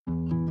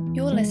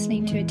You're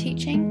listening to a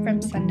teaching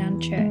from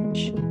Sundown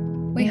Church.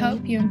 We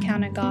hope you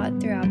encounter God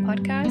through our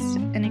podcast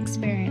and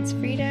experience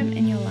freedom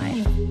in your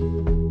life.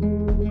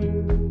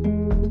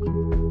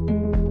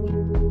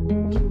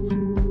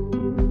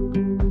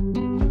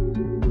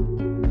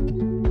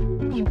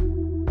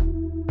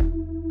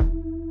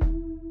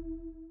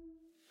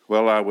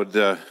 Well,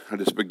 I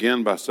just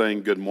begin by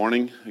saying good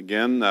morning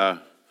again.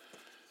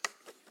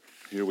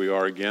 Here we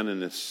are again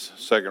in this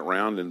second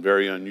round in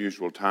very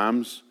unusual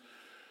times.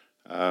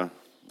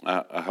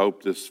 I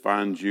hope this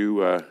finds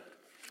you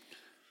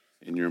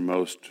in your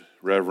most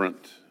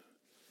reverent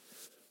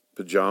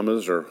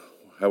pajamas or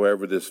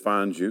however this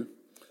finds you.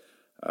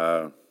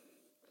 I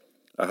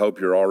hope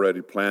you're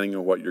already planning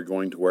on what you're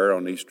going to wear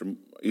on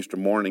Easter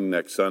morning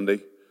next Sunday.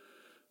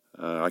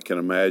 I can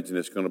imagine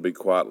it's going to be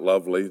quite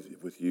lovely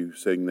with you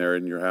sitting there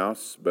in your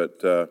house,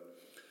 but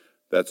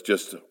that's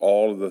just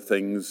all of the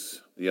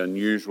things, the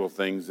unusual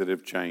things that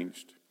have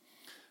changed.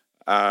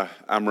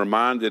 I'm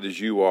reminded, as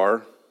you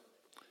are,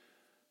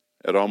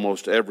 at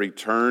almost every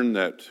turn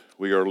that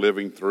we are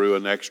living through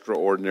an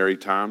extraordinary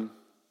time.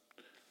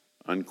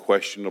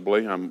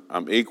 Unquestionably,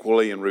 I'm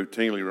equally and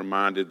routinely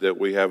reminded that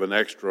we have an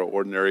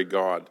extraordinary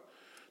God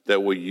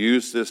that will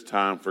use this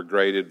time for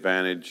great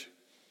advantage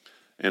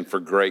and for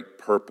great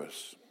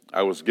purpose.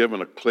 I was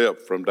given a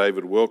clip from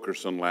David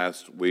Wilkerson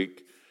last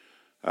week.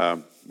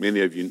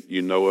 Many of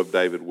you know of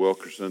David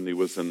Wilkerson. He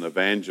was an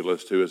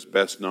evangelist who is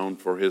best known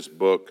for his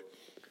book,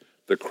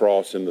 The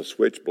Cross and the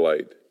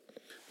Switchblade.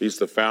 He's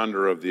the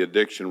founder of the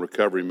addiction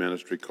recovery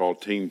ministry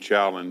called Teen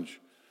Challenge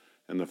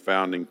and the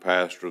founding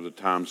pastor of the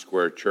Times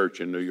Square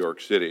Church in New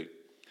York City.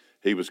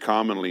 He was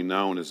commonly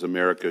known as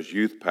America's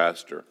youth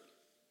pastor.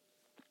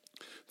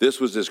 This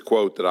was his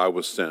quote that I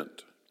was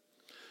sent.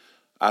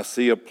 "I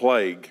see a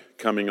plague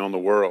coming on the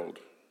world,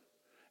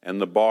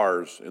 and the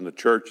bars and the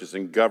churches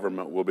and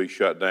government will be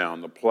shut down.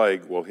 The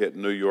plague will hit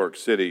New York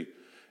City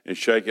and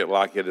shake it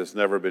like it has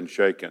never been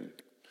shaken.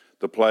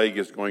 The plague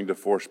is going to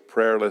force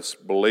prayerless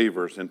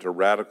believers into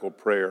radical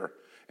prayer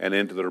and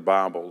into their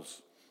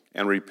Bibles,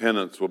 and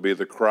repentance will be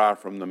the cry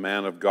from the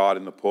man of God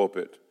in the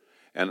pulpit,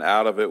 and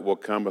out of it will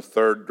come a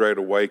third great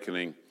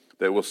awakening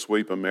that will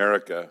sweep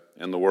America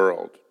and the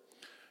world."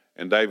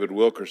 And David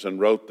Wilkerson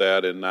wrote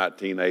that in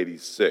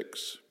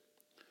 1986.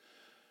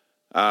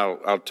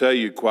 I'll tell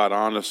you quite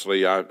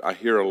honestly, I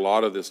hear a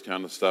lot of this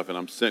kind of stuff, and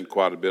I'm sent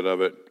quite a bit of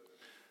it,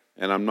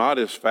 and I'm not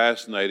as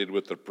fascinated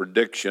with the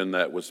prediction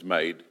that was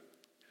made.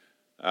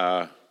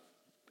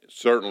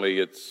 Certainly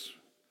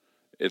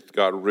it's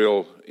got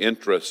real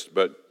interest,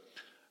 but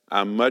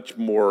I'm much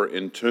more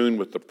in tune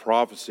with the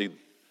prophecy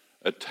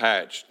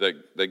attached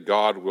that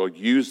God will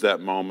use that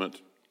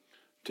moment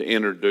to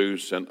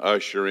introduce and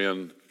usher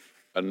in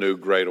a new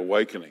great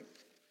awakening.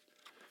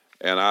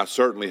 And I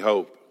certainly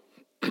hope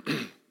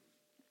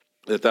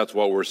that that's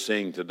what we're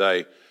seeing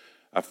today.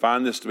 I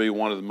find this to be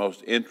one of the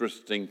most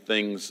interesting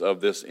things of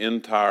this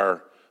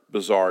entire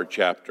bizarre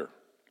chapter.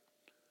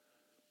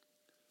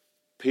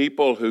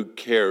 People who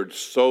cared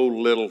so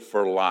little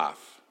for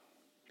life,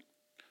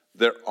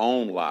 their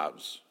own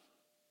lives,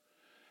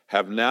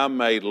 have now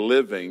made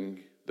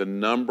living the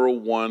number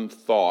one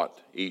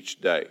thought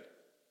each day.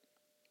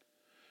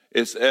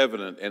 It's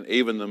evident in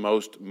even the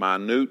most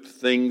minute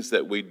things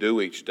that we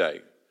do each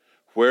day,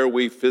 where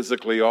we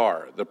physically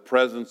are, the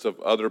presence of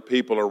other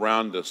people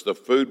around us, the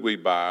food we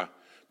buy,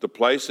 the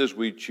places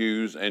we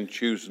choose and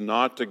choose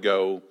not to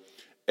go.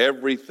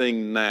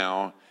 Everything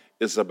now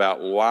is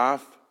about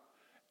life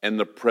and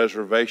the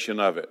preservation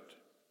of it.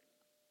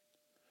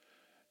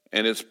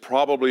 And it's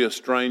probably a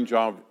strange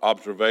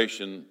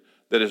observation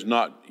that is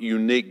not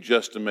unique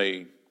just to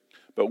me,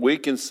 but we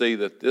can see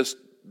that this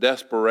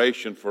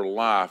desperation for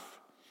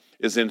life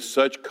is in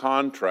such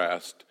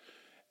contrast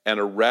and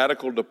a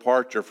radical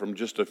departure from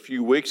just a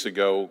few weeks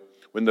ago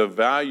when the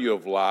value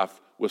of life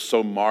was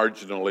so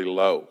marginally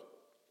low.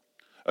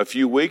 A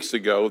few weeks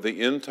ago,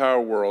 the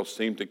entire world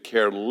seemed to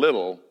care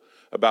little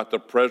about the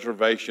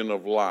preservation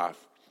of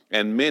life,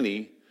 and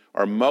many,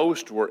 or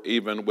most, were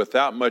even,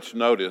 without much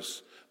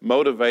notice,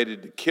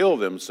 motivated to kill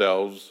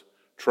themselves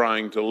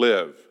trying to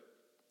live.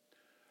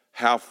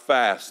 How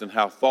fast and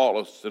how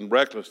thoughtless and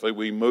recklessly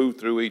we move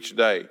through each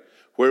day,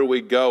 where we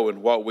go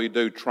and what we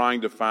do,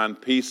 trying to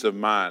find peace of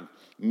mind.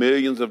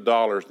 Millions of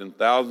dollars in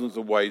thousands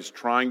of ways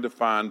trying to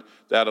find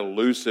that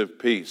elusive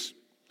peace.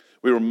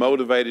 We were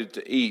motivated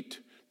to eat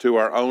to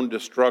our own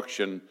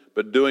destruction,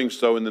 but doing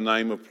so in the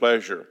name of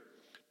pleasure.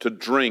 To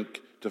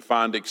drink to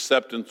find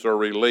acceptance or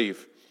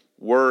relief.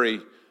 Worry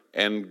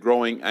and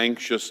growing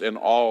anxious in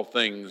all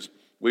things.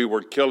 We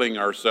were killing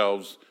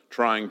ourselves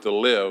trying to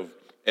live,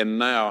 and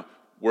now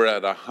we're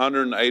at a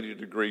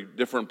 180-degree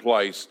different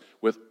place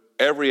with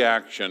every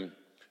action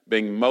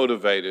being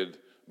motivated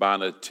by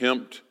an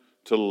attempt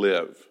to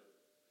live.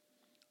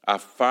 I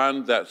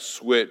find that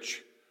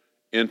switch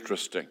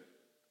interesting,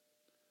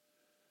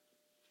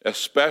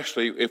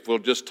 especially if we'll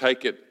just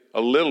take it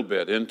a little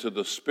bit into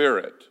the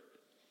Spirit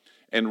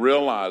and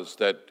realize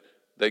that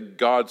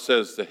God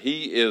says that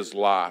He is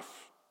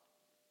life,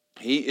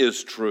 He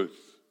is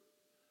truth,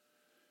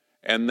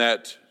 and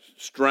that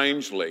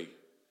strangely,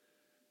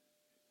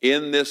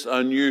 in this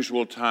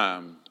unusual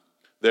time,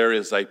 there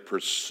is a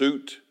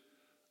pursuit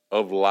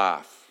of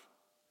life.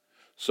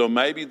 So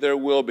maybe there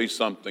will be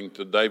something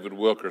to David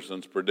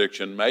Wilkerson's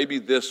prediction. Maybe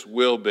this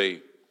will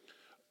be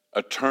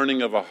a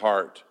turning of a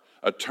heart,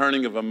 a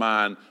turning of a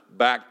mind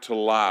back to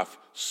life,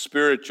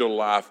 spiritual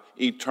life,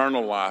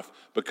 eternal life,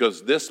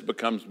 because this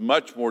becomes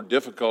much more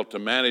difficult to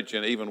manage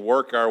and even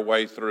work our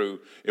way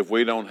through if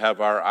we don't have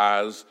our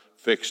eyes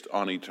fixed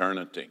on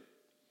eternity.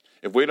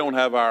 If we don't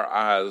have our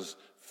eyes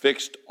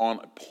fixed on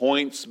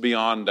points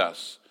beyond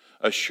us,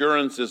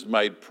 assurance is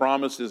made,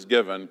 promise is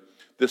given,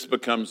 this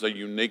becomes a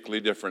uniquely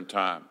different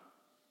time.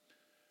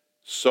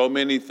 So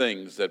many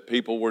things that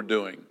people were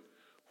doing,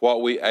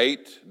 what we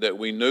ate that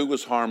we knew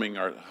was harming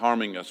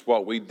us,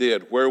 what we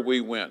did, where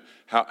we went,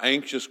 how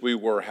anxious we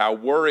were, how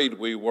worried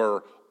we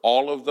were,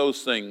 all of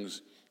those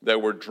things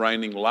that were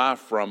draining life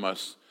from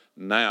us.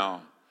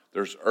 Now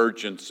there's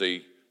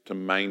urgency to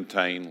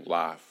maintain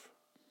life.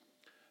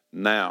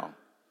 Now,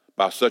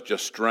 by such a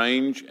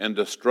strange and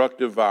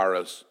destructive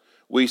virus,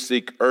 we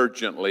seek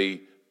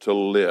urgently to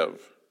live.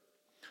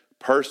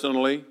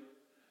 Personally,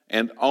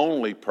 and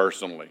only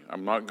personally,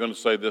 I'm not going to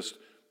say this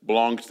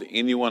belongs to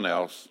anyone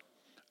else,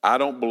 I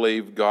don't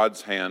believe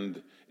God's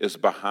hand is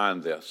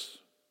behind this,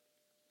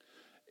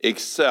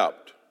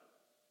 except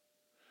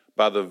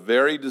by the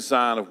very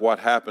design of what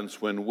happens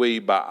when we,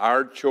 by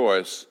our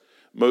choice,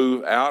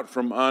 move out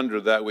from under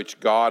that which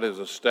God has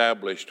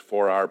established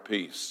for our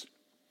peace,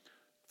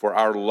 for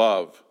our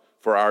love,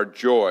 for our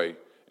joy,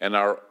 and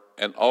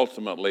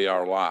ultimately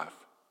our life.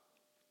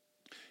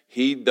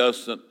 He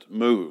doesn't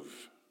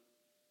move.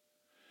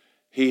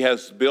 He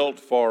has built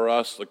for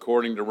us,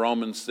 according to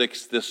Romans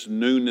 6, this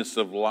newness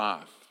of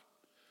life.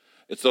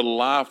 It's a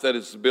life that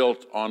is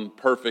built on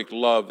perfect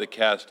love that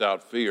casts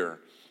out fear.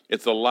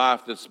 It's a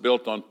life that's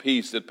built on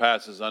peace that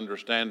passes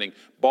understanding,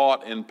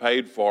 bought and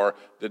paid for,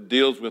 that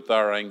deals with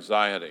our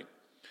anxiety.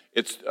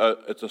 It's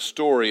a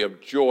story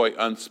of joy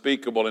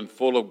unspeakable and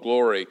full of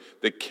glory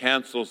that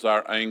cancels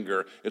our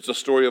anger. It's a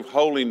story of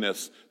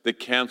holiness that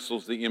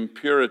cancels the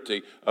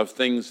impurity of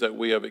things that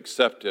we have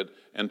accepted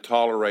and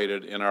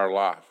tolerated in our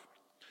life.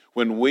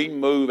 When we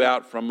move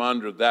out from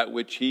under that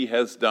which He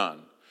has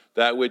done,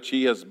 that which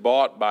He has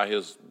bought by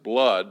His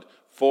blood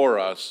for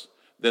us,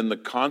 then the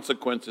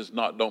consequences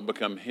don't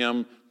become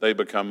Him, they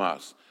become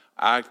us.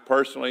 I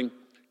personally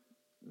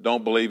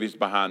don't believe He's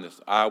behind this.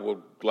 I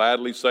will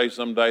gladly say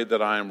someday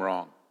that I am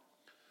wrong.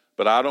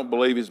 But I don't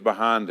believe He's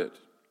behind it.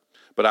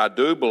 But I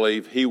do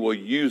believe He will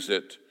use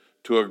it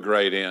to a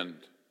great end.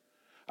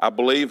 I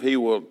believe He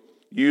will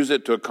use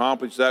it to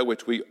accomplish that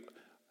which we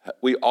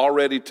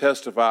already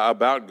testify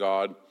about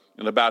God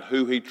and about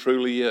who He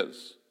truly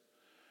is.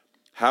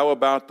 How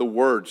about the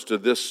words to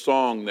this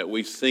song that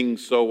we sing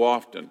so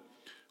often?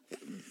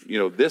 You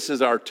know, this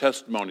is our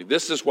testimony.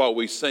 This is what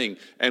we sing,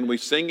 and we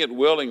sing it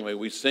willingly.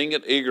 We sing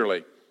it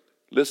eagerly.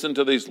 Listen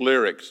to these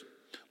lyrics.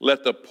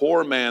 Let the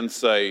poor man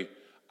say,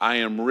 I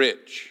am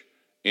rich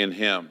in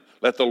Him.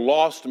 Let the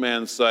lost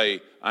man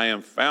say, I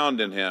am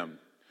found in Him.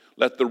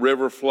 Let the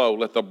river flow.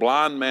 Let the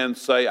blind man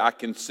say, I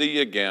can see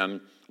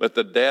again. Let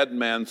the dead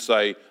man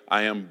say,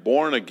 I am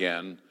born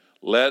again.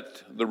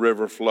 Let the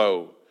river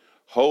flow.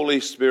 Holy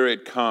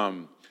Spirit,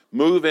 come.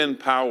 Move in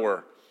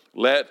power.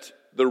 Let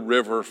the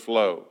river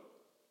flow.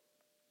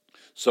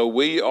 So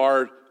we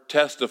are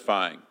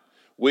testifying.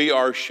 We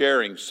are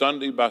sharing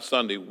Sunday by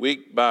Sunday,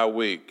 week by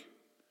week,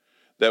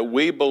 that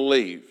we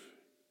believe,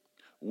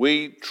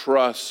 we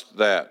trust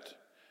that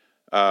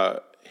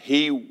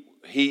He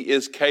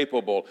is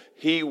capable.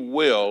 He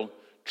will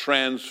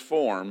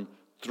transform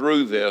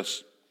through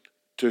this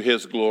to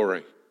His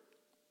glory.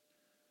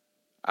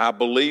 I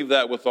believe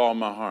that with all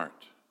my heart.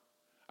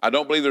 I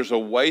don't believe there's a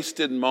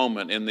wasted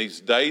moment in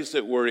these days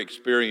that we're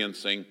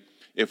experiencing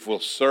if we'll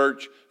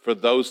search for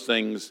those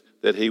things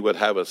that He would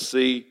have us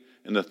see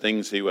and the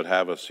things He would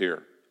have us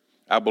hear.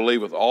 I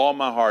believe with all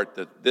my heart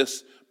that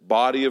this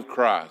body of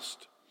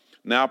Christ,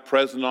 now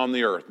present on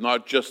the earth,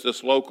 not just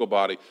this local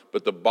body,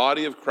 but the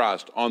body of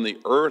Christ on the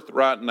earth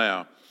right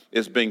now,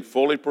 is being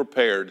fully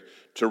prepared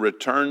to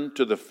return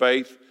to the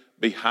faith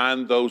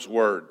behind those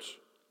words.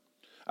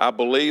 I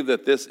believe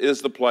that this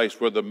is the place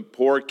where the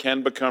poor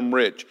can become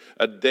rich,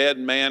 a dead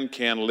man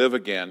can live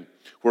again,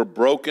 where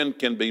broken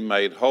can be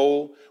made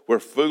whole, where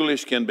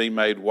foolish can be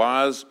made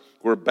wise,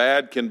 where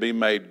bad can be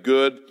made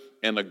good,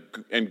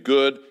 and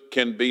good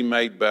can be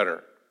made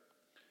better.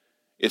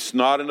 It's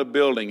not in a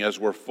building, as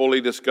we're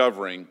fully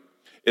discovering.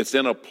 It's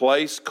in a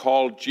place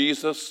called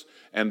Jesus,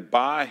 and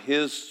by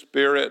His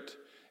Spirit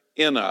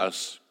in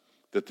us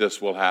that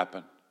this will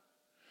happen.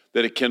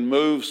 That it can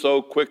move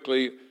so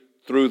quickly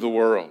through the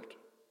world.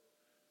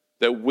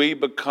 That we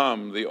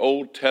become the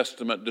Old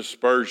Testament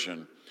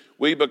dispersion.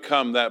 We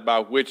become that by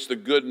which the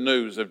good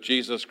news of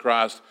Jesus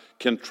Christ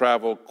can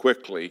travel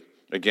quickly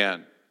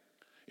again.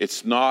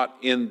 It's not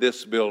in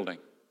this building.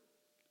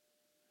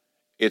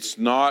 It's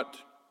not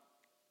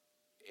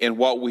in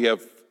what we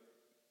have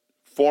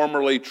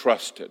formerly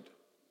trusted.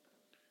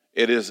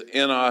 It is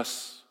in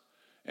us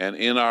and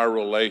in our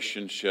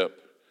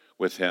relationship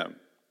with him.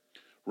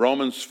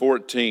 Romans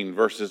 14,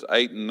 verses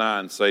 8 and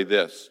 9 say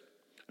this.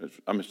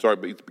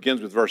 It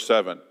begins with verse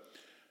 7.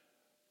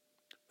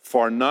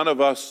 For none of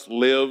us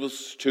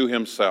lives to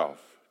himself,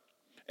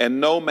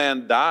 and no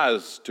man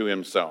dies to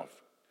himself.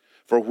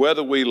 For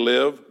whether we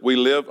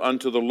live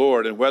unto the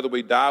Lord, and whether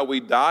we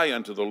die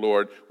unto the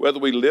Lord. Whether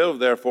we live,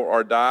 therefore,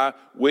 or die,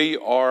 we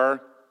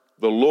are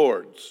the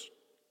Lord's.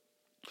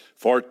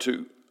 For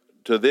to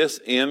this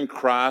end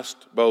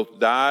Christ both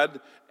died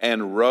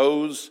and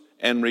rose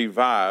and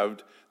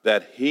revived,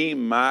 that he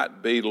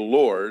might be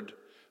Lord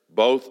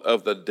both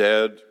of the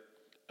dead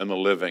and the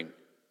living.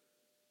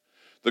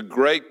 The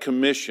Great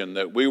Commission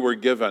that we were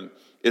given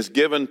is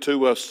given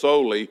to us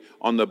solely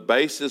on the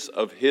basis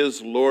of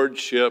his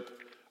lordship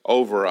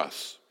over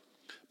us.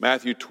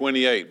 Matthew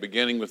 28,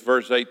 beginning with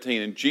verse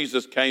 18, and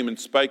Jesus came and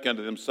spake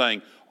unto them,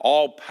 saying,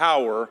 all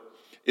power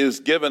is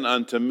given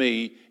unto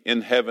me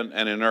in heaven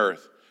and in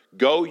earth.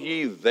 Go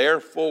ye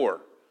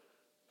therefore.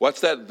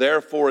 What's that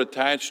therefore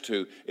attached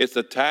to? It's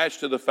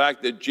attached to the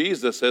fact that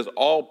Jesus says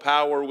all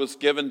power was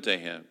given to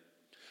him.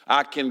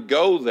 I can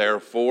go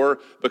therefore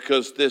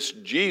because this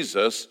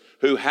Jesus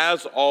who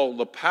has all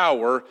the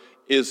power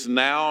is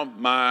now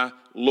my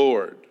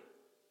Lord.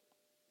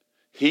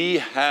 He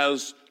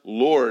has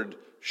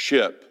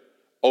lordship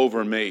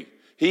over me.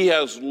 He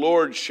has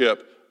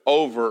lordship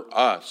over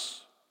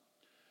us.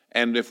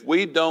 And if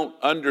we don't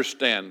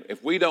understand,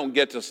 if we don't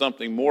get to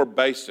something more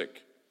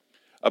basic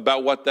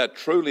about what that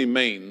truly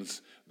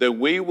means, then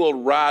we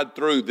will ride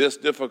through this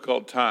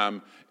difficult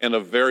time in a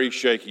very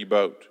shaky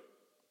boat.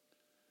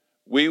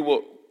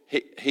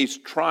 He's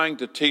trying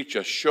to teach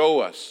us, show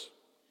us,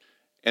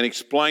 and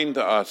explain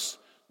to us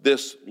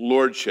this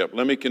lordship.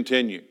 Let me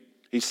continue.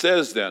 He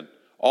says then,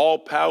 all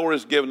power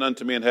is given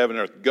unto me in heaven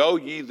and earth. Go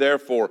ye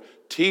therefore,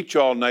 teach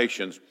all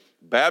nations,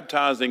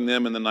 baptizing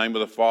them in the name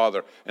of the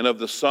Father and of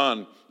the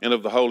Son and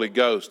of the Holy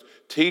Ghost,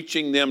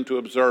 teaching them to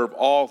observe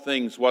all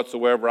things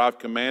whatsoever I've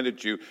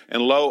commanded you.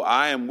 And lo,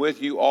 I am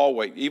with you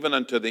always, even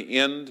unto the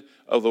end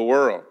of the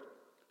world.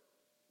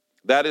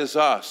 That is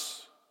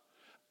us,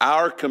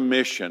 our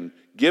commission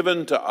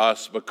given to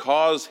us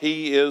because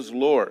he is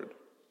Lord.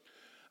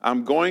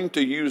 I'm going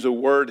to use a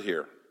word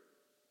here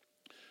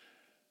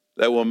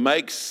that will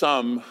make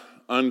some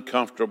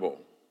uncomfortable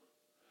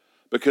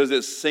because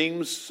it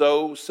seems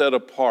so set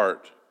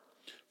apart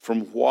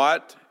from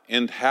what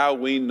and how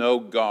we know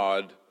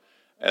God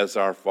as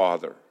our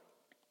Father.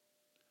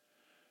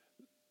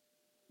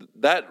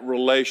 That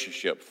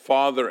relationship,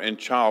 father and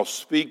child,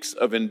 speaks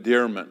of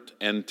endearment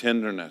and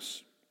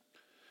tenderness.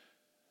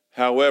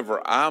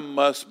 However, I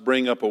must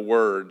bring up a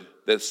word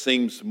that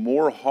seems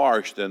more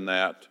harsh than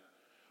that,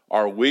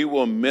 or we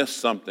will miss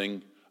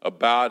something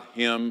about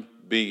him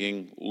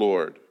being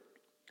Lord.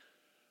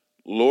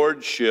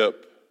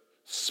 Lordship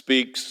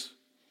speaks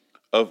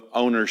of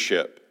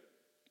ownership.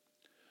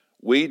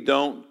 We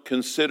don't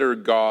consider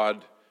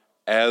God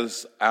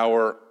as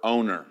our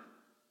owner.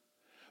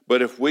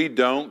 But if we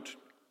don't,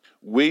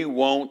 we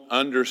won't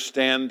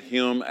understand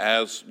him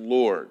as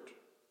Lord.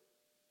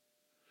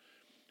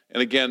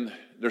 And again,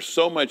 there's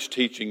so much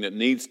teaching that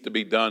needs to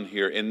be done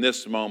here in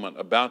this moment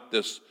about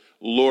this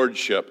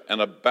lordship and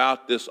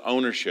about this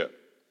ownership.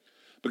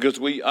 Because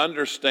we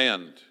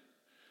understand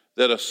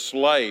that a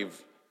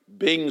slave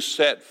being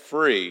set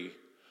free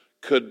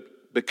could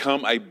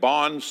become a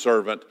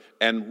bondservant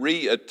and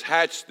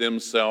reattach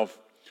themselves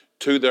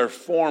to their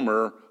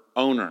former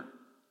owner.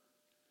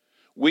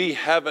 We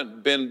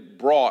haven't been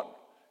brought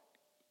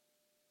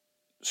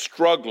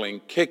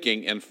struggling,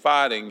 kicking, and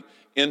fighting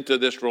into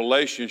this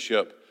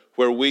relationship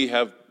where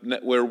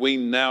we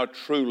now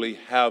truly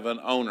have an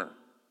owner.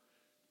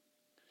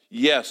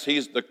 Yes,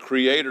 he's the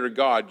creator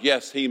God.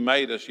 Yes, he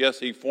made us. Yes,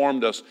 he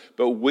formed us.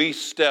 But we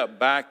step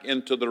back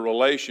into the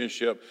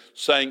relationship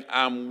saying,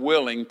 I'm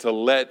willing to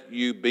let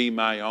you be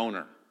my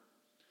owner.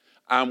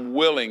 I'm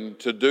willing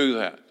to do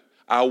that.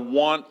 I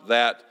want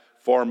that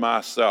for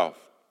myself.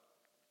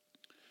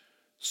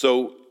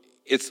 So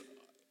it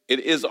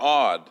is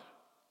odd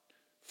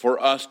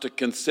for us to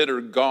consider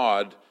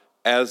God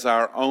as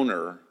our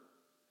owner.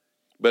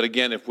 But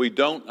again, if we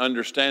don't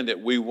understand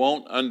it, we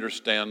won't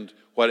understand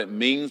what it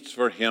means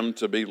for him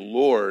to be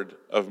Lord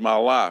of my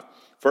life.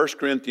 1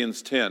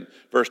 Corinthians 10,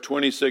 verse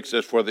 26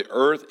 says, for the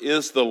earth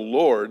is the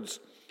Lord's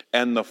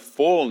and the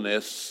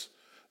fullness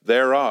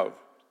thereof.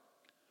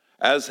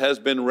 As has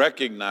been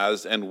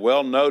recognized and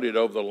well noted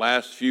over the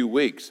last few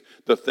weeks,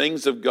 the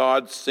things of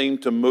God seem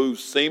to move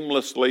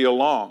seamlessly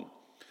along.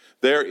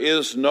 There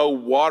is no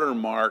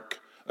watermark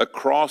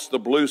across the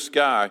blue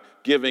sky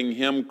giving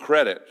him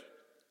credit.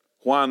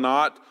 Why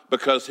not?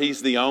 Because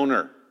he's the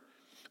owner.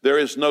 There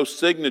is no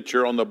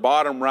signature on the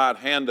bottom right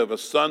hand of a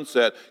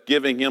sunset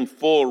giving him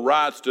full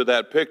rights to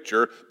that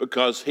picture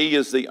because he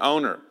is the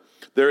owner.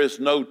 There is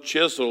no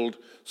chiseled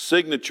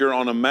signature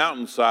on a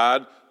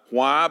mountainside.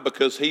 Why?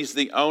 Because he's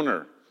the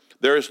owner.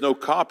 There is no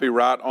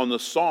copyright on the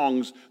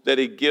songs that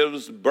he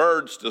gives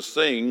birds to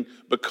sing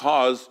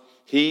because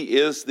he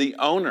is the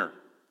owner.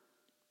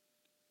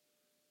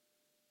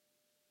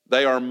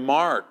 They are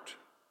marked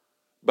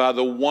by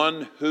the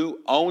one who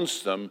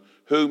owns them,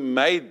 who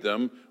made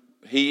them.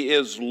 He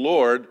is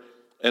Lord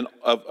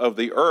of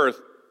the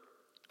earth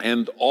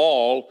and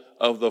all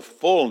of the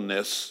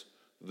fullness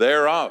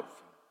thereof.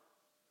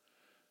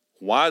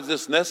 Why is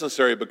this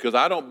necessary? Because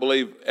I don't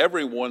believe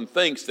everyone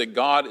thinks that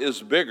God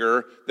is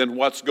bigger than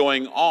what's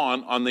going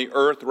on the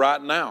earth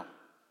right now.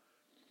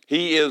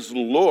 He is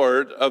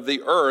Lord of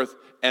the earth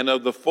and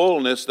of the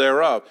fullness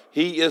thereof.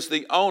 He is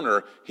the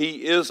owner.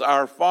 He is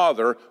our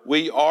Father.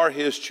 We are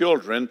His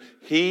children.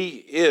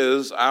 He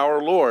is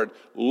our Lord.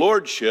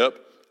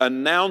 Lordship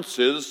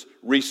announces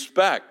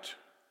respect.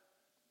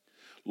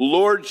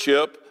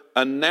 Lordship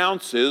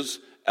announces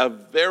a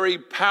very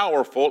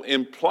powerful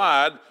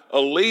implied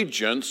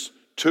allegiance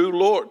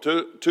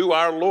to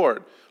our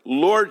Lord.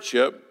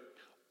 Lordship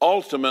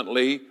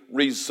ultimately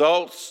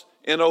results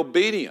in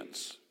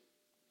obedience.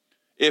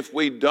 If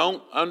we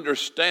don't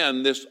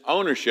understand this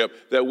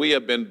ownership, that we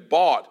have been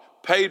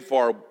bought, paid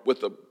for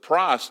with a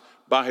price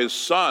by His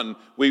Son,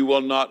 we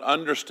will not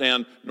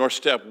understand nor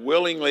step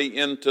willingly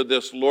into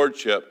this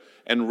lordship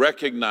and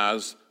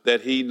recognize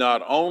that He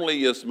not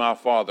only is my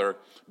Father,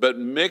 but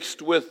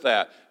mixed with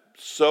that,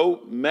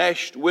 so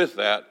meshed with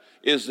that,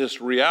 is this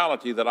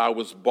reality that I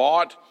was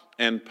bought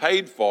and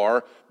paid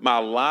for. My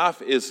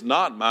life is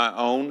not my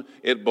own.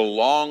 It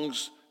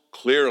belongs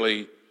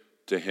clearly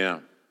to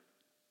Him.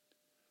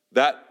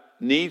 That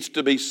needs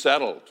to be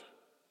settled.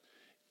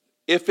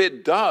 If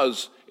it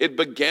does, it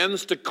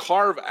begins to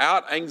carve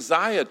out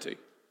anxiety.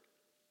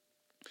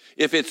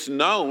 If it's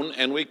known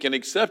and we can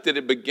accept it,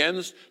 it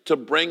begins to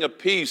bring a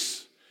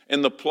peace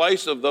in the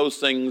place of those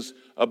things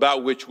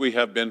about which we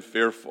have been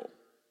fearful.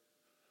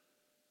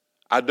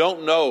 I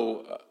don't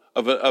know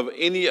of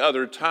any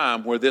other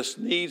time where this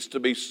needs to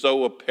be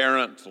so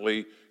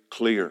apparently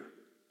clear.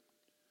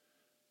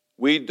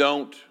 We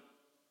don't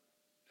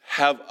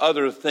have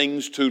other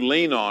things to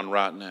lean on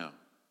right now.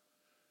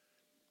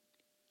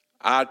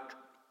 I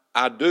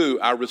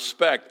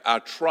respect, I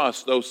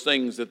trust those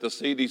things that the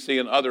CDC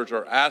and others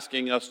are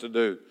asking us to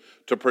do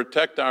to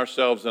protect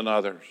ourselves and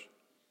others.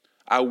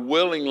 I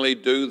willingly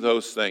do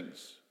those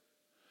things.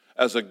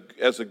 As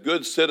a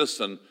good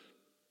citizen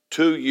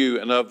to you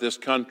and of this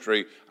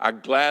country, I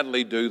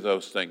gladly do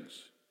those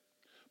things.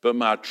 But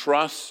my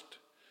trust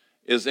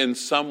is in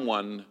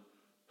someone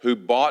who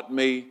bought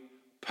me,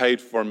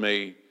 paid for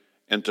me,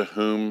 and to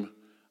whom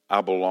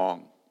I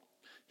belong.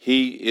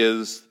 He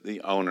is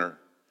the owner.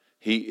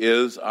 He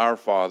is our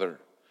Father.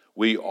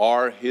 We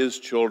are His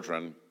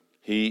children.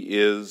 He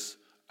is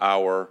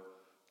our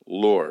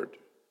Lord.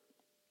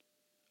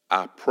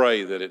 I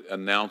pray that it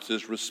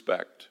announces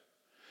respect.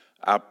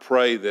 I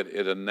pray that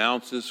it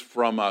announces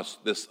from us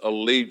this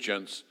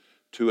allegiance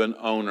to an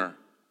owner,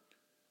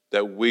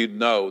 that we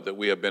know that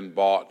we have been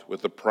bought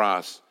with a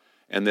price,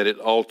 and that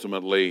it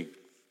ultimately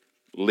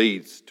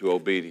leads to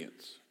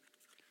obedience.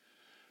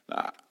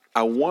 Now,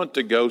 I want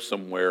to go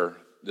somewhere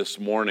this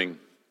morning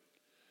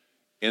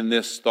in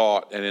this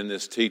thought and in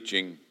this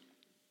teaching,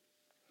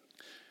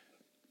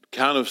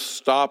 kind of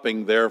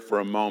stopping there for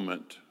a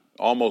moment,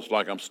 almost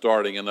like I'm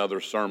starting another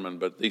sermon,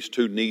 but these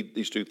two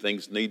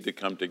things need to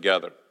come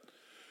together.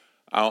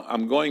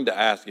 I'm going to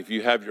ask, if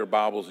you have your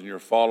Bibles and you're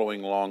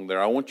following along there,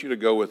 I want you to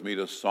go with me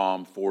to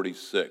Psalm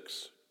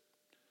 46.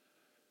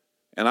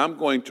 And I'm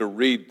going to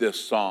read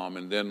this psalm,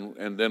 and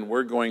then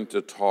we're going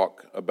to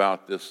talk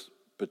about this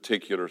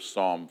particular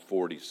Psalm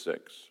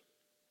 46.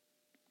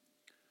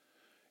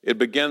 It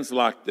begins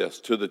like this: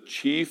 to the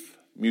chief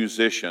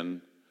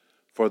musician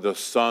for the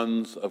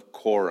sons of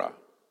Korah.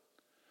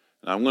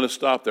 And I'm going to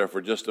stop there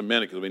for just a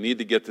minute because we need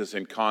to get this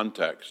in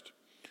context.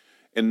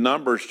 In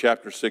Numbers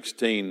chapter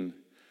 16,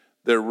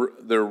 there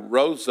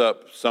rose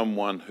up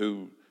someone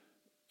who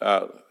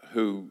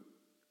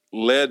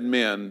led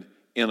men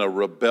in a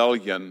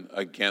rebellion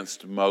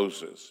against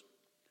Moses.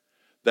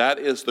 That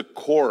is the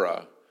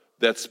Korah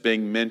that's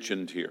being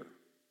mentioned here.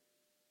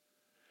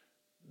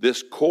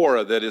 This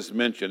Korah that is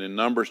mentioned in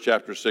Numbers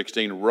chapter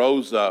 16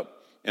 rose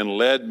up and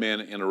led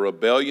men in a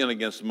rebellion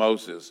against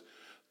Moses.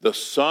 The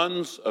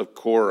sons of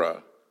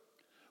Korah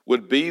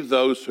would be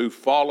those who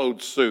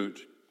followed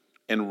suit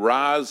and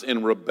rise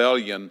in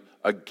rebellion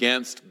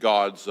against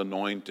God's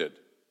anointed.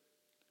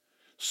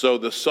 So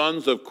the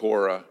sons of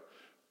Korah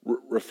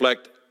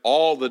reflect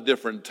all the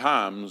different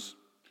times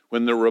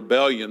when the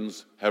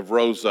rebellions have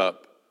rose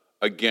up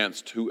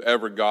against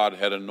whoever God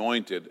had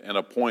anointed and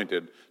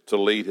appointed to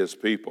lead His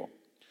people.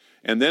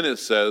 And then it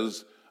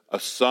says, a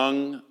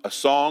song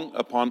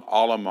upon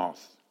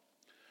Alamoth.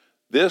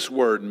 This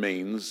word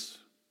means,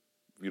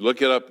 if you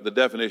look it up, the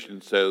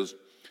definition says,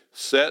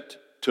 set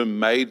to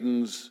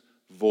maidens'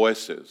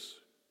 voices.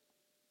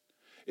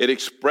 It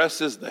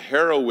expresses the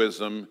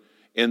heroism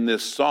in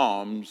this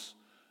psalm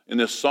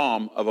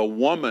of a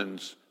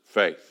woman's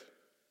faith.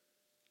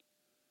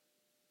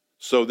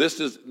 So this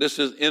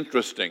is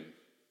interesting,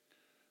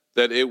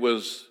 that it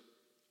was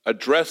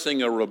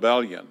addressing a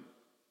rebellion.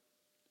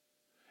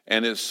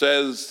 And it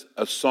says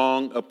a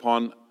song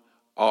upon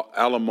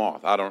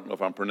Alamoth. I don't know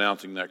if I'm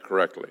pronouncing that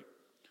correctly.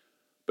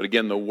 But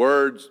again, the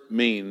words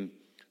mean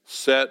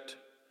set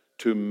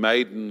to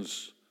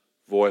maidens'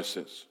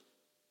 voices,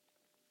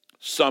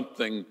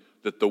 something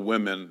that the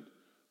women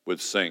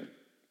would sing.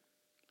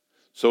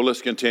 So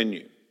let's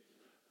continue.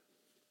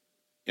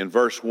 In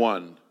verse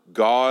 1,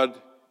 God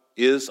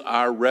is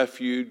our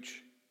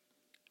refuge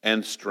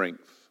and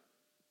strength,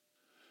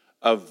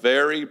 a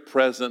very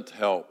present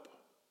help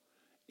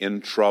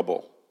in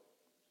trouble.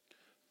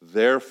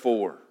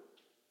 Therefore,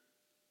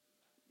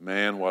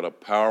 man, what a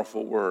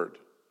powerful word.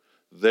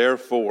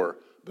 Therefore,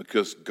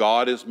 because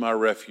God is my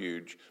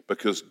refuge,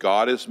 because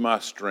God is my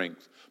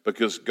strength,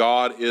 because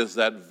God is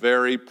that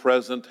very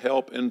present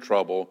help in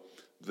trouble,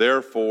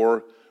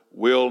 therefore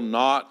will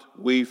not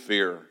we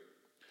fear.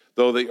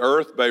 Though the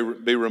earth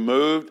be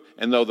removed,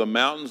 and though the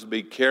mountains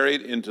be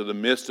carried into the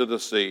midst of the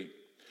sea,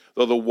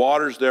 though the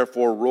waters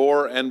therefore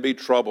roar and be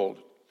troubled,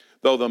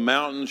 though the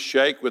mountains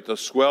shake with the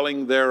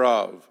swelling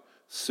thereof,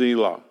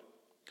 Selah.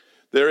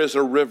 There is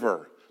a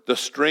river, the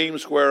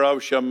streams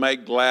whereof shall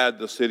make glad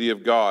the city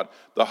of God,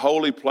 the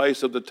holy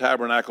place of the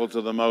tabernacles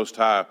of the Most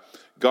High.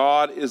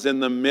 God is in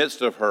the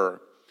midst of her.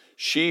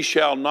 She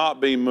shall not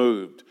be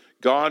moved.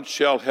 God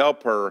shall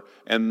help her,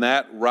 and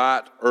that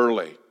right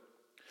early.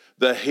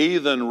 The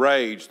heathen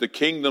raged, the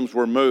kingdoms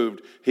were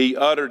moved. He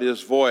uttered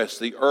his voice,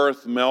 the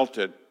earth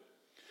melted.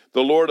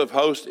 The Lord of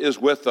hosts is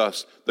with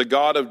us. The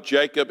God of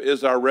Jacob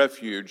is our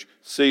refuge,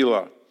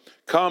 Selah.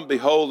 Come,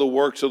 behold the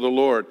works of the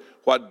Lord,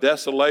 what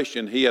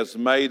desolation he has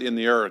made in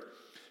the earth.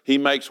 He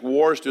makes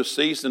wars to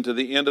cease unto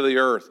the end of the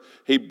earth.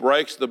 He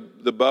breaks the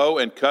bow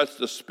and cuts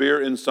the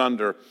spear in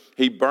sunder.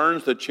 He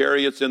burns the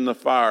chariots in the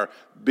fire.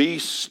 Be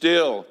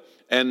still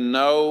and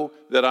know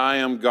that I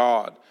am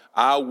God.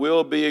 I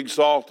will be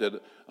exalted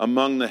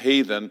among the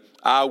heathen.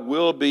 I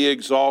will be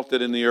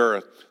exalted in the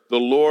earth. The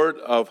Lord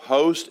of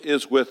hosts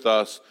is with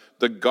us.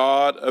 The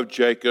God of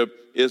Jacob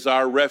is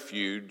our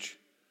refuge,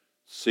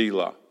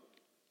 Selah.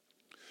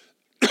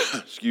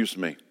 Excuse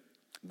me.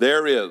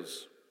 There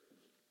is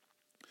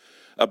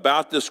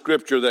about this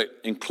scripture that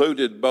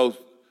included both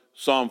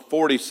Psalm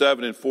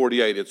 47 and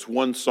 48. It's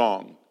one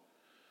song.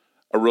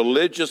 A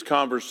religious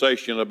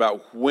conversation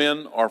about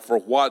when or for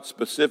what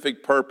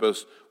specific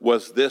purpose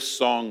was this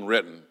song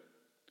written.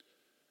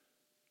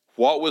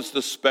 What was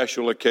the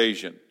special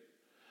occasion?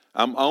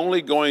 I'm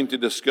only going to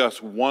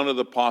discuss one of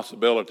the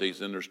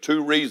possibilities, and there's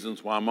two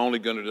reasons why I'm only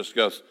going to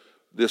discuss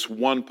this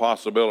one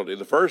possibility.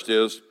 The first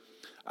is,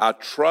 I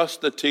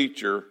trust the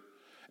teacher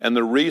and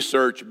the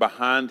research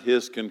behind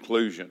his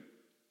conclusion.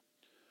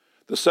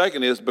 The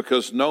second is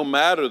because no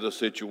matter the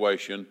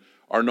situation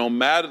or no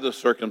matter the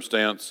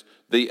circumstance,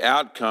 the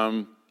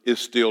outcome is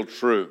still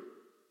true.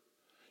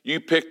 You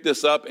pick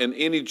this up in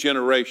any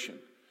generation,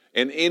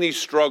 in any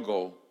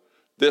struggle,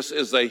 this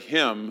is a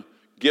hymn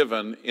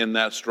given in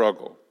that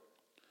struggle.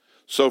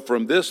 So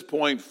from this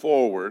point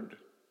forward,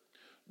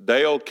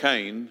 Dale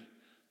Kane,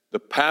 the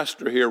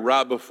pastor here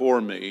right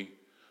before me,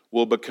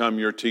 will become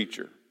your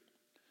teacher.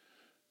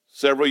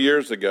 Several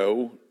years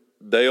ago,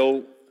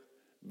 Dale,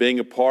 being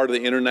a part of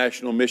the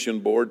International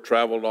Mission Board,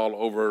 traveled all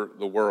over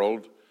the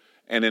world.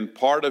 And in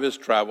part of his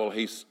travel,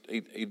 he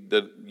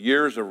did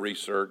years of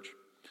research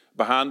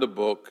behind a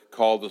book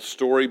called The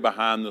Story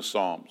Behind the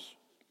Psalms.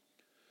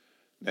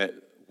 Now,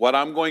 what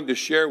I'm going to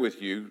share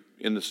with you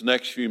in this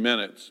next few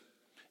minutes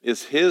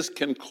is his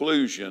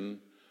conclusion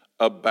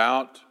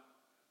about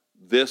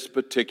this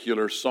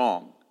particular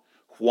song,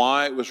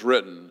 why it was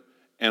written,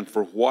 and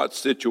for what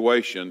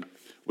situation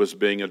was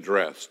being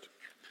addressed.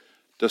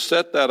 To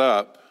set that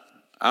up,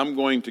 I'm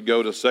going to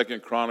go to 2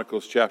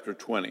 Chronicles chapter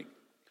 20,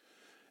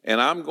 and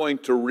I'm going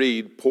to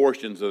read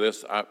portions of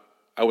this.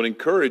 I would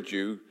encourage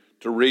you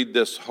to read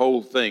this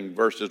whole thing,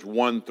 verses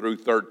 1 through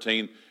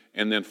 13,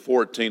 and then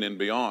 14 and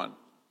beyond.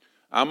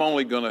 I'm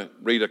only going to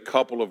read a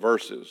couple of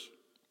verses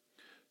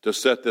to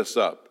set this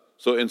up.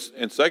 So in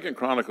 2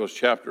 Chronicles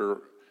chapter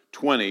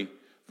 20,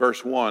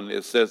 verse 1,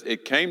 it says,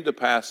 "It came to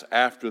pass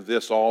after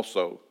this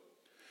also,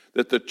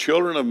 that the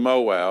children of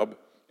Moab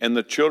and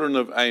the children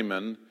of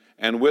Ammon,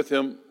 and with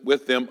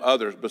them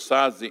others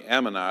besides the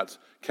Ammonites,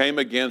 came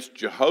against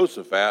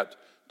Jehoshaphat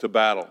to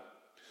battle."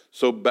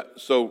 So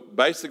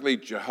basically,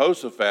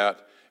 Jehoshaphat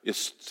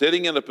is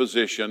sitting in a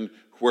position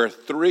where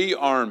three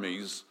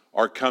armies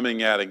are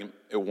coming at him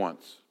at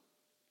once.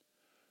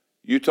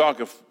 You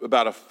talk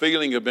about a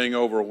feeling of being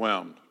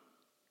overwhelmed,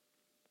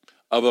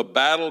 of a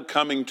battle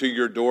coming to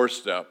your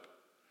doorstep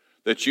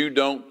that you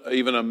don't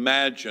even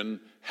imagine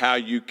how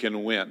you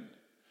can win.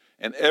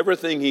 And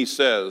everything he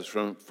says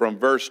from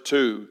verse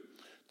 2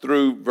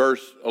 through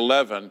verse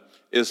 11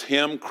 is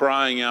him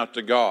crying out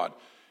to God.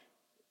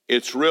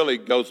 It really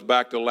goes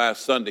back to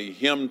last Sunday,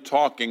 him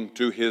talking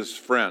to his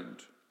friend,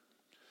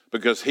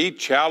 because he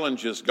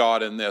challenges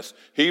God in this.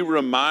 He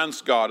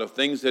reminds God of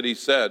things that he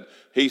said.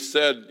 He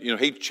said,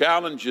 he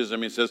challenges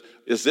him. He says,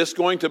 is this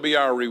going to be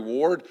our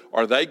reward?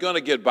 Are they going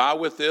to get by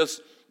with this?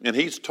 And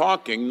he's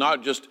talking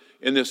not just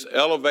in this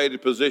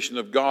elevated position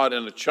of God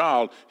and a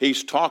child.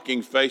 He's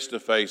talking face to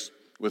face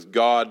with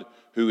God,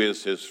 who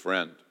is his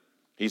friend.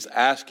 He's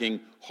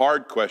asking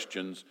hard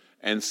questions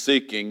and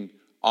seeking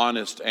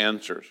honest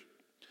answers.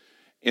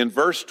 In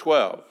verse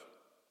 12,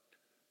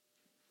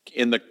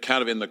 in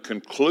the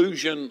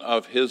conclusion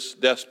of his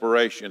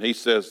desperation, he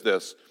says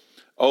this,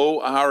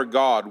 "O our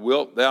God,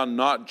 wilt thou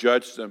not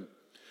judge them?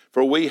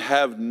 For we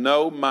have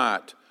no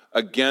might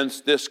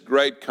against this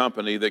great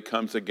company that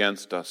comes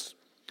against us.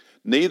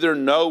 Neither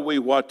know we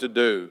what to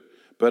do,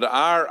 but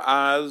our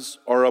eyes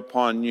are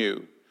upon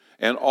you."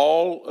 And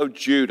all of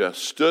Judah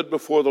stood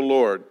before the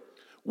Lord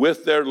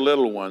with their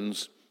little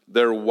ones,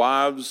 their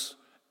wives,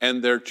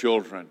 and their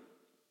children.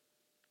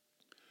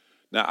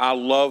 Now, I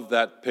love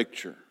that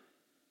picture.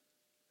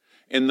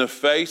 In the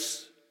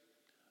face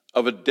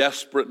of a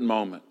desperate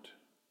moment,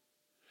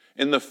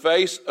 in the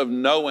face of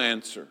no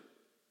answer,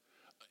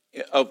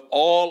 of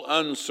all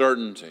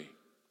uncertainty,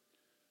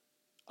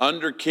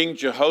 under King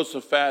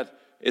Jehoshaphat,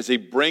 as he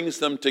brings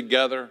them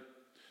together,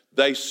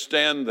 they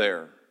stand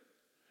there,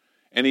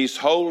 and he's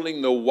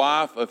holding the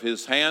wife of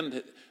his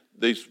hand.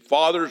 These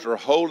fathers are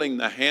holding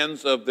the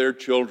hands of their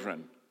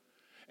children,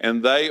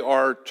 and they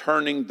are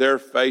turning their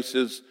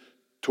faces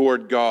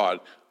toward God.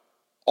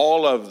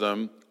 All of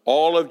them,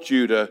 all of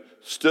Judah,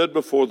 stood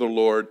before the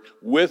Lord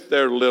with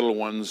their little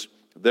ones,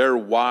 their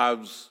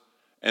wives,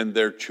 and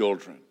their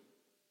children.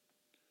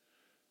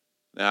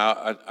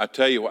 Now, I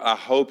tell you what, I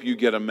hope you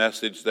get a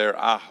message there.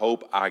 I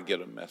hope I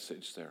get a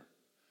message there.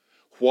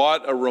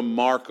 What a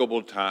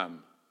remarkable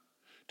time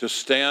to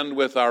stand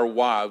with our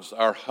wives,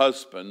 our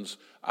husbands,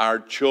 our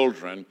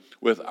children,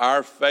 with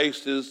our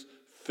faces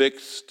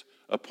fixed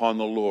upon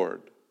the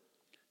Lord.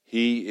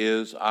 He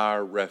is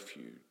our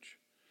refuge.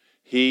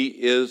 He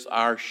is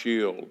our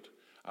shield,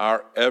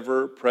 our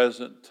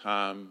ever-present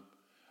time,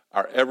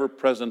 our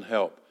ever-present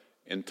help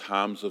in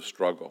times of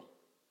struggle.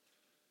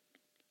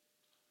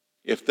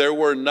 If there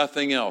were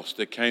nothing else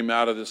that came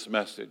out of this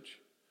message,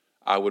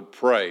 I would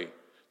pray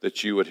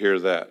that you would hear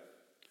that.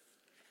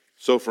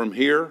 So from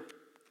here,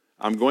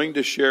 I'm going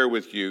to share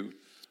with you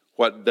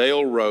what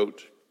Dale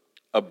wrote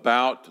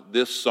about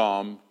this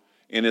psalm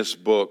in his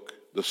book,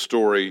 The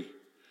Stories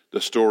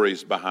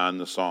Behind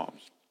the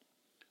Psalms.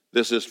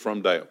 This is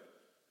from Dale.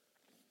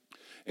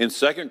 In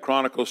 2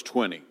 Chronicles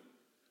 20,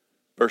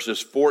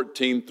 verses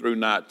 14 through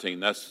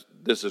 19,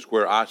 this is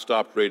where I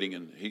stopped reading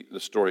and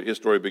his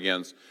story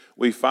begins.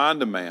 We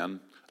find a man,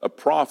 a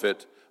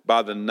prophet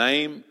by the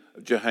name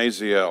of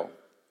Jahaziel.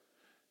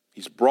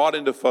 He's brought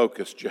into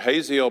focus.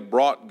 Jahaziel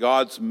brought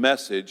God's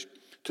message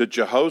to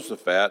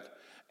Jehoshaphat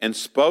and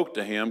spoke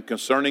to him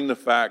concerning the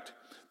fact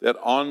that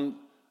on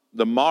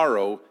the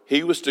morrow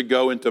he was to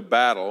go into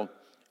battle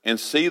and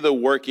see the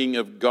working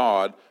of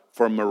God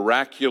for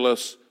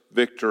miraculous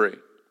victory.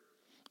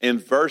 In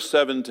verse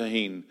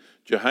 17,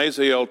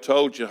 Jahaziel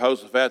told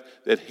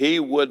Jehoshaphat that he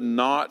would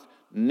not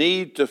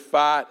need to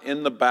fight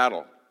in the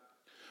battle,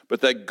 but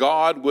that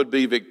God would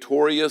be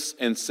victorious,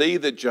 and see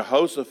that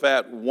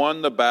Jehoshaphat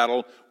won the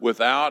battle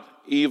without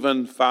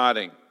even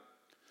fighting.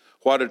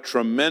 What a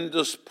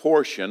tremendous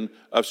portion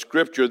of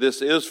Scripture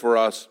this is for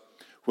us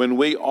when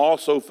we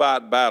also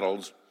fight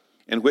battles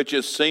in which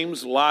it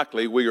seems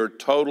likely we are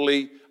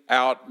totally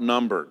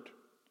outnumbered.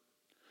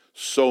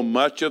 So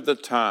much of the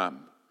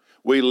time,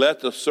 we let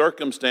the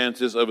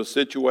circumstances of a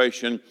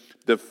situation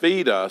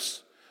defeat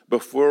us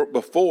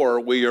before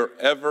we are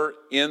ever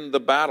in the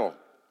battle.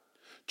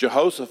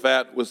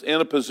 Jehoshaphat was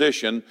in a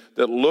position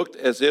that looked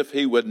as if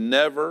he would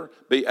never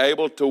be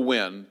able to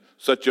win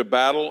such a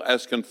battle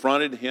as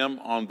confronted him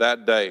on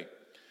that day.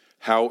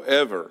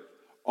 However,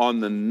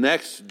 on the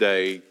next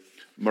day,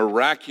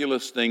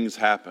 miraculous things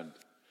happened.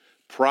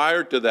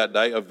 Prior to that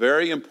day, a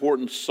very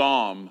important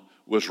psalm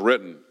was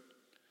written.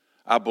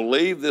 I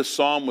believe this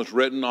psalm was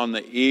written on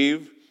the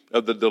eve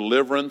of the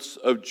deliverance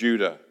of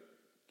Judah.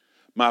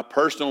 My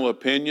personal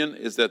opinion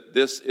is that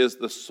this is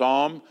the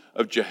Psalm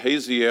of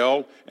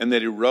Jahaziel, and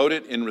that he wrote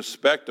it in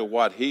respect to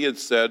what he had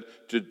said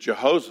to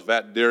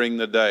Jehoshaphat during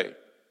the day.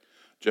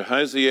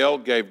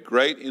 Jahaziel gave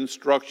great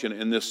instruction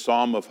in this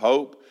psalm of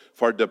hope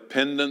for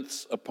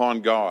dependence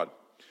upon God.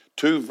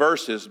 Two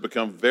verses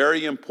become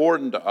very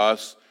important to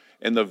us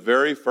in the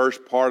very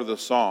first part of the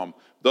psalm.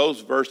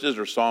 Those verses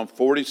are Psalm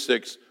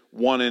 46,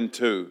 1 and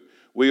 2.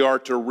 We are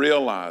to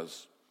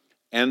realize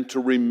and to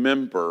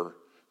remember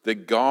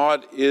that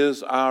God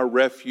is our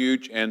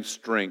refuge and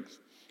strength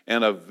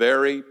and a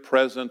very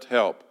present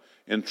help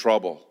in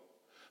trouble.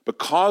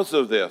 Because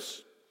of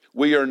this,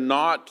 we are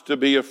not to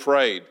be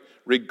afraid,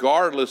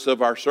 regardless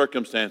of our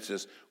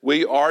circumstances.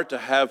 We are to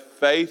have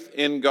faith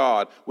in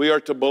God. We are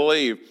to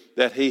believe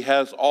that He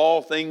has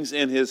all things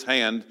in His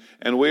hand,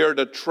 and we are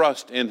to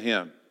trust in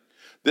Him.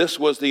 This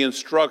was the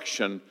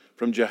instruction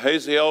from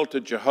Jahaziel to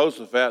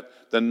Jehoshaphat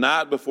the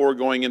night before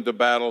going into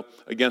battle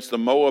against the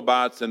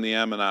Moabites and the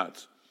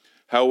Ammonites.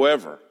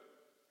 However,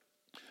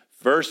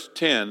 verse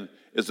 10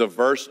 is a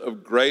verse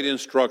of great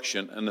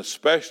instruction, and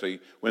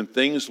especially when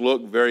things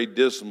look very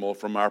dismal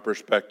from our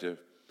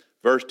perspective.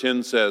 Verse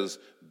 10 says,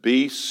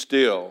 "Be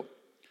still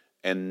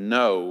and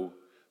know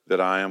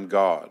that I am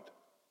God."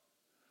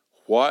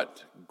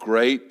 What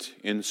great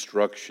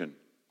instruction.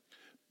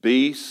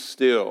 Be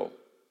still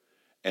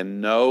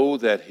and know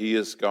that He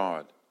is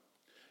God.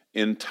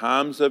 In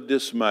times of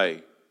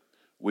dismay,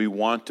 we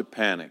want to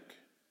panic.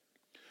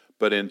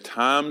 But in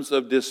times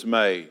of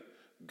dismay,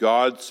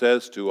 God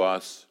says to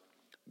us,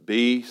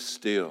 be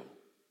still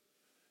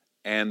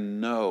and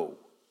know,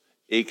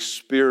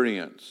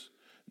 experience,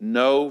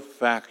 know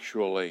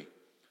factually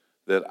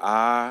that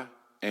I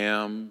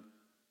am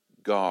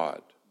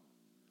God.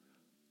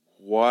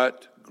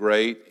 What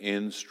great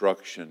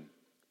instruction.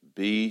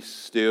 Be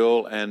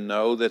still and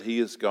know that He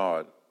is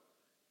God.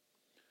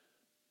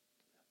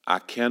 I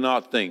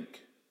cannot think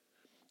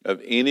of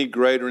any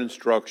greater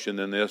instruction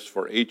than this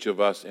for each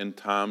of us in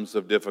times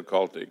of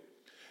difficulty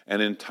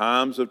and in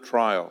times of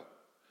trial,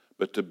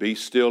 but to be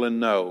still and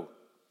know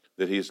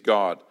that He is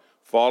God.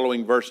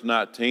 Following verse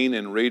 19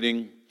 and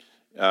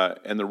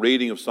the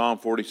reading of Psalm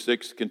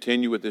 46,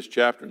 continue with this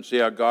chapter and see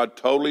how God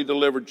totally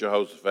delivered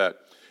Jehoshaphat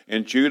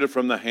and Judah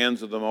from the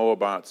hands of the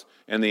Moabites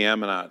and the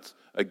Ammonites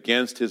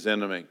against his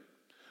enemy.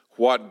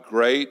 What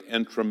great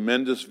and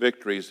tremendous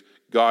victories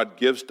God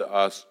gives to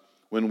us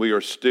when we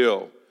are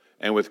still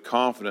and with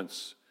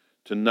confidence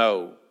to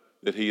know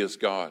that He is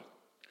God.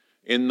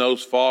 In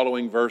those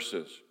following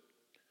verses,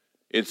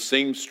 it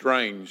seems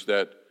strange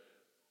that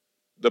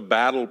the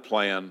battle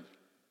plan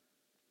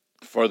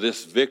for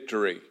this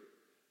victory,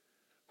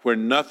 where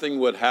nothing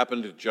would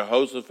happen to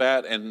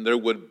Jehoshaphat and there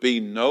would be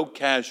no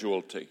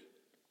casualty,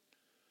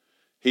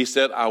 he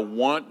said, I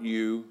want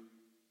you,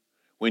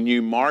 when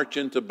you march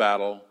into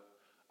battle,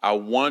 I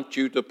want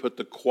you to put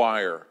the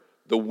choir,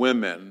 the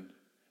women,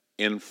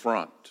 in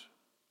front.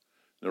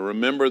 Now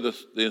remember the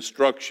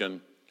instruction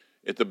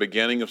at the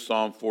beginning of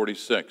Psalm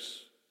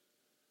 46.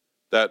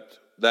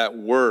 That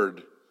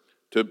word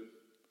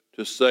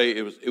to say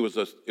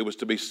it was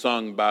to be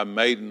sung by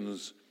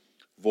maidens'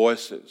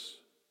 voices.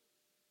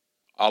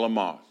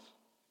 Alamoth.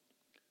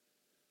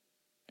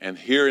 And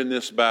here in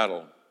this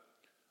battle,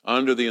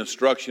 under the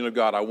instruction of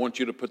God, I want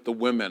you to put the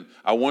women,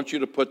 I want you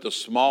to put the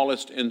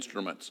smallest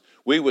instruments.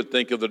 We would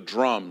think of the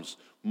drums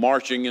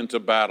marching into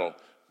battle,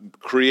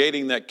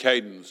 creating that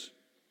cadence.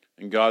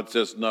 And God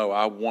says, no,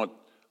 I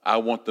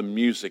want the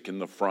music in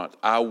the front.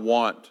 I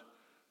want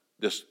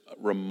this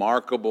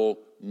remarkable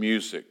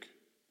music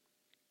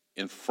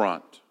in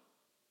front.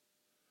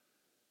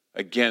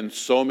 Again,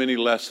 so many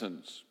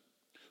lessons,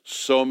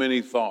 so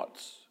many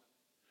thoughts,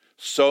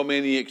 so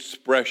many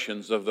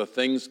expressions of the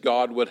things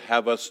God would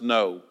have us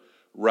know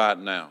right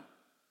now.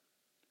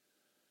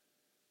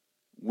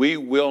 We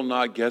will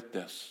not get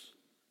this.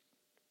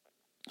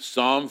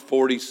 Psalm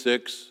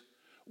 46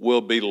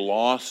 will be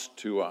lost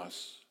to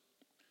us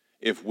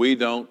if we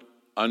don't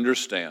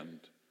understand,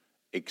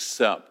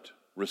 accept,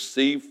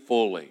 receive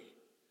fully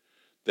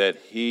that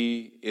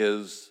He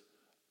is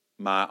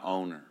my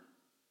owner.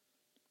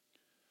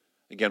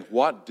 Again,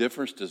 what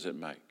difference does it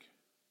make?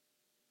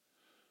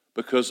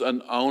 Because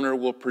an owner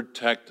will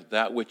protect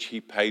that which he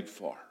paid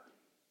for.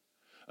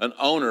 An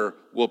owner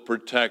will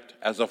protect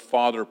as a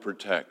father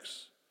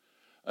protects.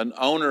 An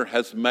owner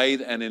has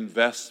made an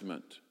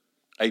investment,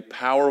 a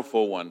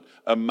powerful one,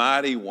 a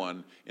mighty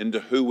one, into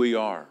who we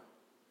are,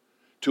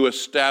 to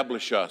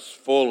establish us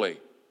fully.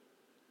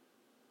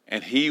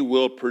 And He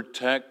will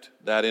protect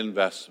that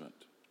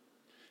investment.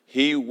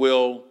 He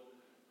will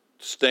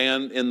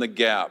stand in the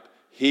gap.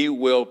 He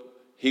will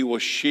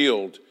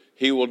shield.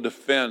 He will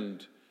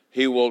defend.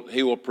 He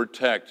will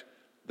protect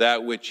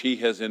that which He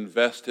has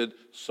invested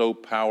so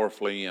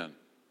powerfully in.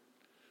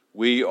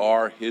 We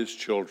are His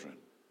children,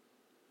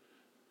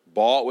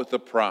 bought with a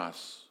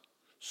price,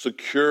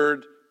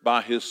 secured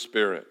by His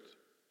Spirit.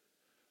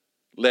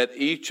 Let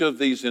each of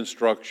these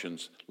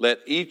instructions, let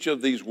each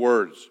of these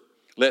words,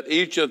 let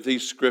each of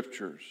these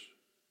scriptures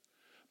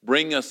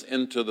bring us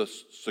into the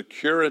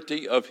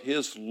security of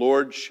His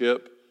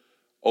lordship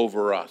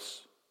over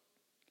us.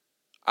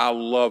 I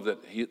love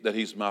that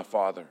He's my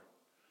Father.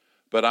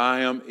 But I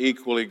am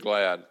equally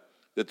glad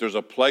that there's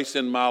a place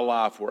in my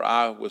life where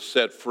I was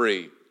set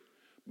free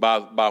by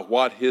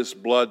what His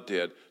blood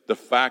did. The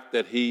fact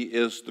that He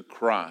is the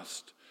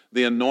Christ,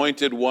 the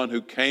anointed one who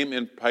came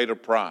and paid a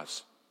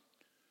price.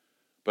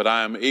 But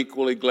I am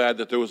equally glad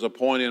that there was a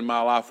point in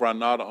my life where I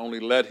not only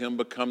let Him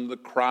become the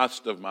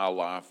Christ of my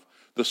life,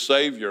 the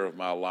Savior of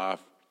my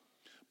life,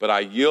 but I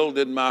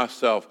yielded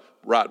myself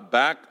right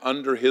back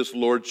under His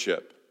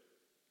lordship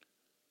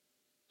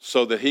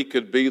so that He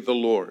could be the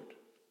Lord.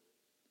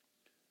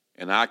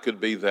 And I could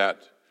be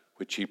that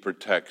which He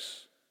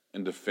protects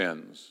and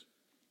defends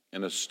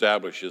and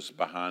establishes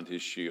behind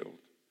His shield.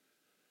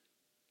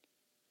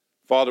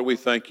 Father, we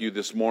thank You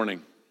this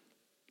morning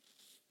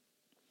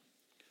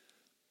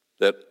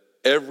that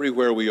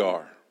everywhere we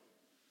are,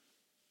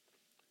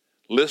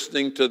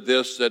 listening to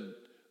this at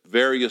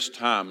various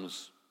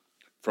times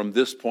from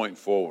this point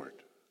forward,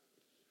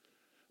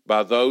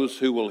 by those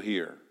who will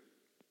hear,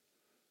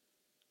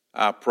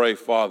 I pray,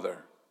 Father,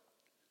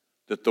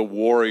 that the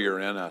warrior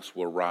in us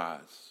will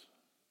rise,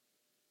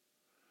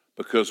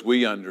 because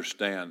we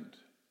understand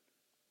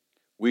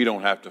we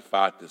don't have to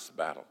fight this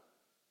battle.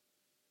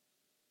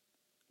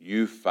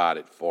 You fight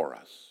it for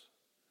us.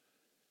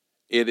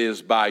 It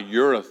is by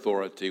Your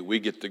authority we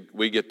get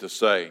to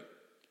say,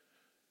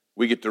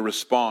 we get to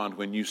respond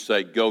when You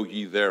say, go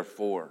ye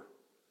therefore.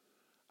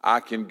 I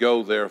can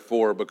go,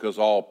 therefore, because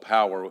all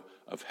power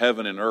of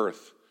heaven and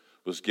earth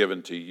was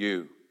given to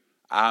you.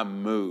 I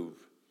move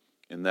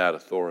in that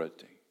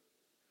authority.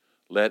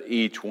 Let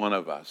each one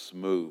of us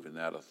move in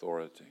that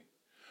authority.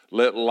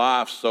 Let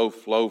life so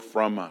flow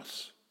from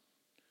us.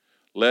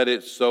 Let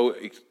it so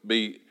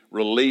be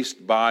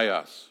released by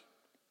us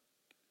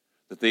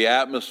that the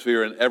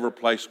atmosphere in every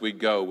place we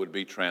go would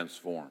be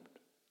transformed.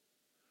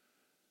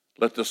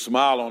 Let the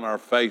smile on our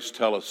face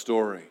tell a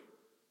story.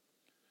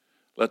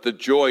 Let the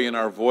joy in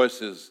our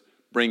voices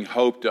bring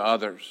hope to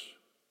others,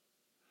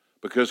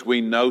 because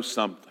we know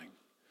something.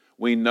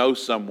 We know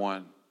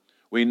someone.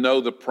 We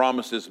know the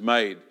promises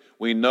made.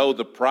 We know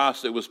the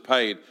price that was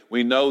paid.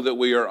 We know that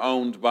we are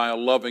owned by a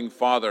loving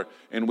Father,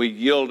 and we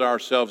yield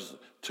ourselves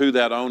to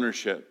that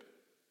ownership.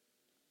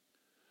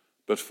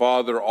 But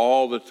Father,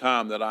 all the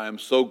time that I am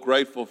so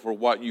grateful for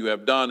what you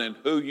have done and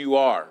who you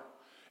are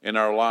in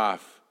our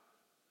life,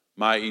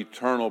 my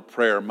eternal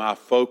prayer, my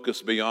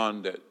focus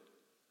beyond it,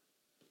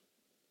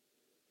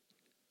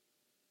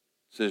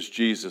 says,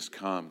 Jesus,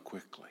 come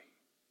quickly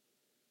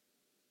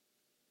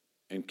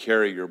and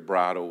carry your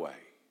bride away.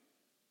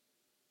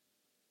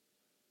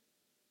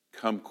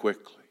 Come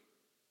quickly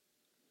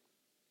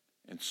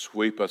and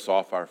sweep us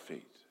off our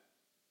feet.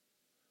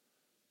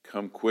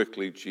 Come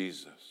quickly,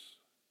 Jesus,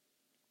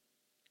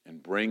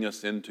 and bring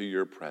us into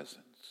your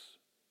presence.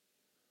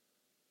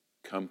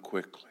 Come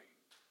quickly.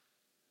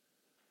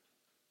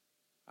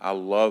 I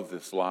love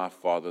this life,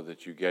 Father,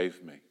 that you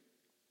gave me,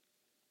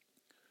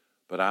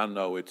 but I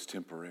know it's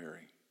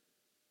temporary.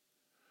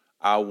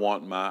 I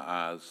want my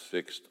eyes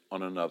fixed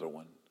on another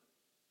one,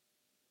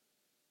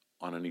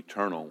 on an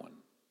eternal one,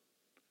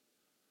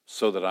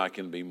 so that I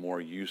can be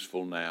more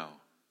useful now,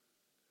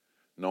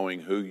 knowing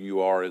who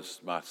you are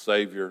as my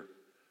Savior,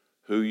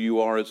 who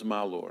you are as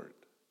my Lord,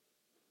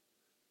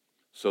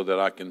 so that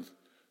I can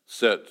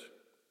sit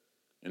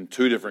in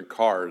two different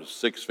cars,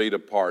 6 feet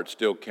apart,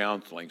 still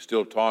counseling,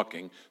 still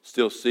talking,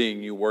 still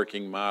seeing you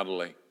working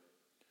mightily,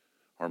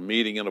 or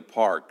meeting in a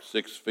park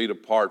 6 feet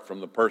apart from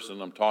the person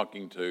I'm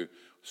talking to,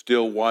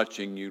 still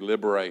watching you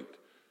liberate,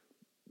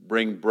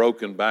 bring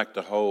broken back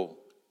to whole,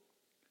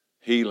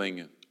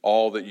 healing,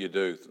 all that you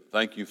do.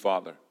 Thank you,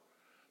 Father,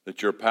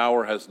 that your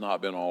power has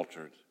not been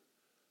altered,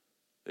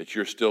 that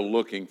you're still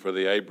looking for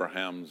the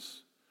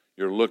Abrahams,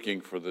 you're looking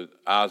for the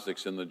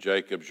Isaacs and the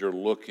Jacobs, you're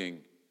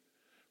looking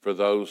for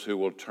those who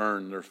will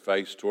turn their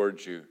face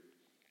towards you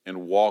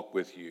and walk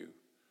with you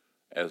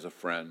as a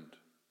friend.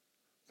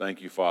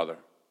 Thank you, Father.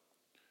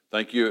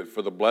 Thank you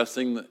for the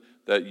blessing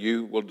that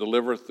you will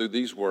deliver through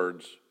these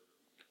words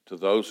to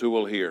those who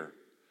will hear.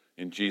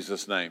 In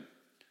Jesus' name,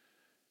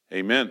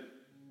 amen.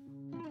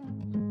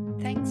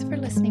 Thanks for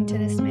listening to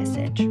this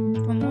message.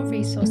 For more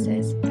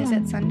resources,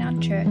 visit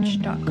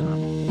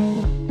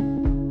sundownchurch.com.